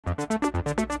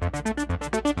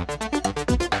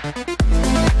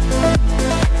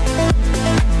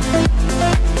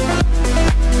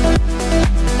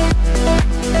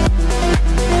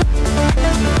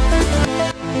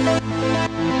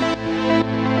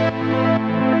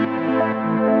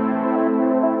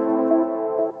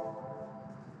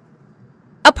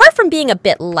Apart from being a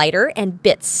bit lighter and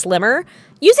bit slimmer,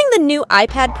 using the new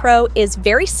iPad Pro is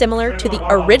very similar to the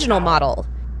original model.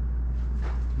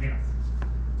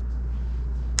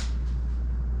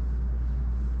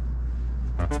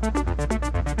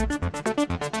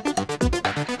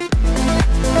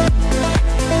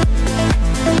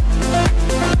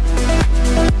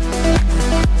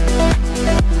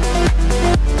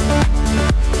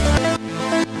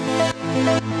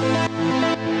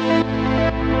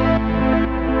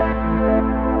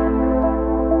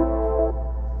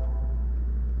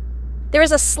 There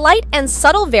is a slight and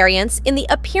subtle variance in the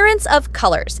appearance of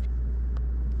colors.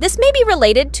 This may be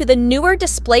related to the newer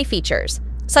display features,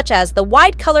 such as the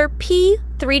wide color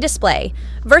P3 display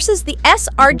versus the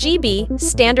sRGB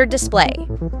standard display.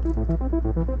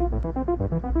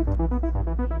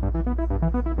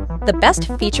 The best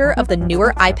feature of the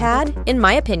newer iPad, in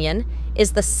my opinion,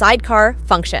 is the sidecar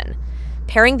function.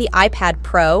 Pairing the iPad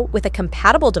Pro with a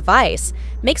compatible device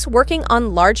makes working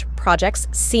on large projects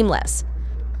seamless.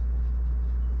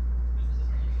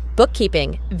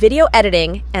 Bookkeeping, video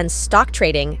editing, and stock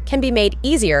trading can be made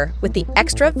easier with the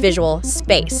extra visual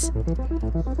space.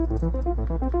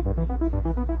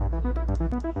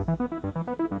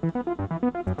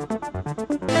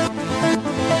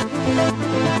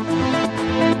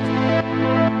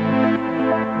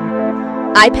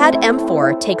 iPad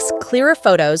M4 takes clearer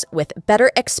photos with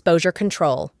better exposure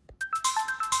control.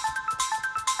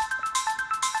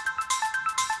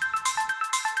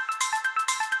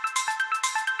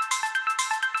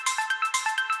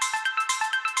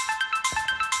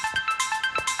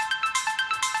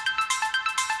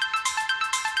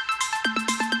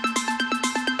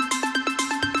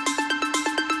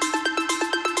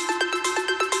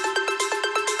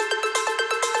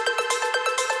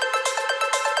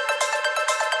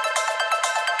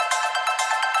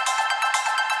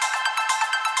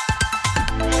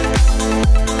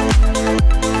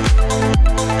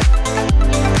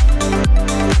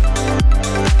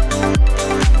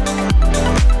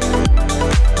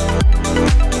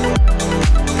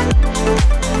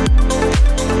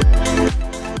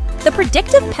 The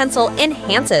predictive pencil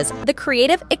enhances the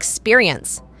creative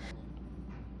experience.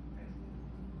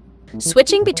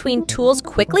 Switching between tools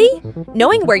quickly,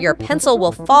 knowing where your pencil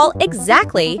will fall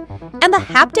exactly, and the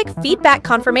haptic feedback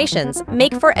confirmations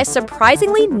make for a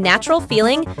surprisingly natural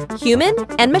feeling human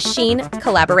and machine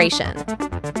collaboration.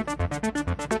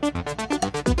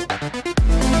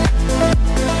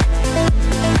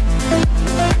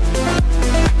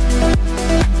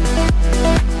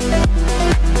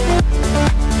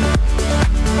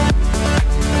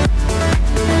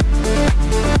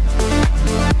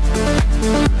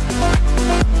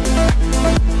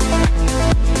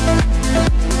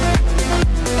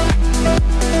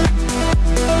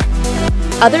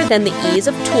 Other than the ease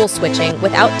of tool switching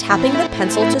without tapping the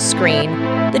pencil to screen,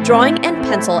 the drawing and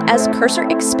pencil as cursor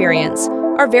experience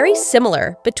are very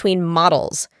similar between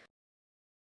models.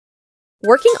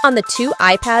 Working on the two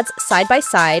iPads side by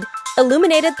side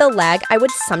illuminated the lag I would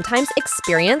sometimes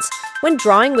experience when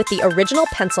drawing with the original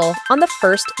pencil on the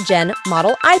first-gen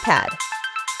model iPad.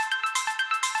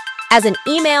 As an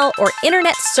email or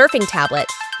internet surfing tablet,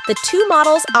 the two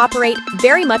models operate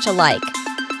very much alike.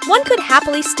 One could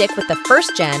happily stick with the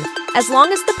first gen as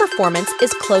long as the performance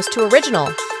is close to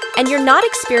original, and you're not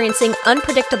experiencing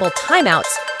unpredictable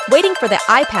timeouts waiting for the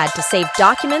iPad to save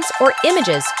documents or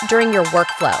images during your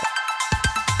workflow.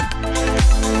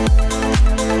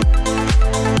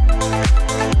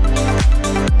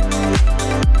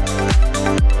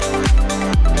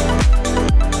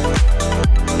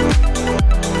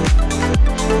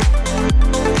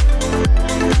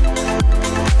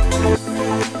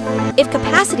 If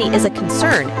capacity is a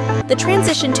concern, the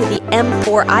transition to the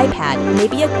M4 iPad may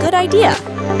be a good idea,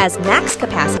 as max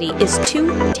capacity is 2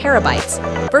 terabytes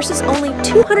versus only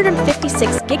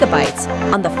 256 gigabytes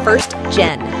on the first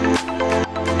gen.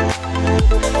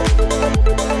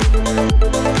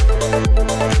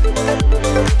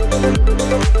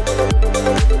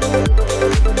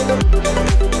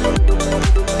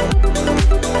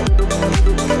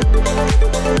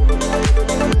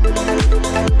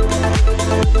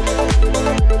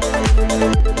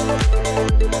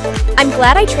 I'm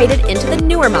glad I traded into the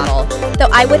newer model, though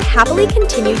I would happily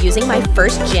continue using my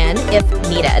first gen if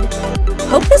needed.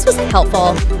 Hope this was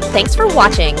helpful. Thanks for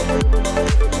watching.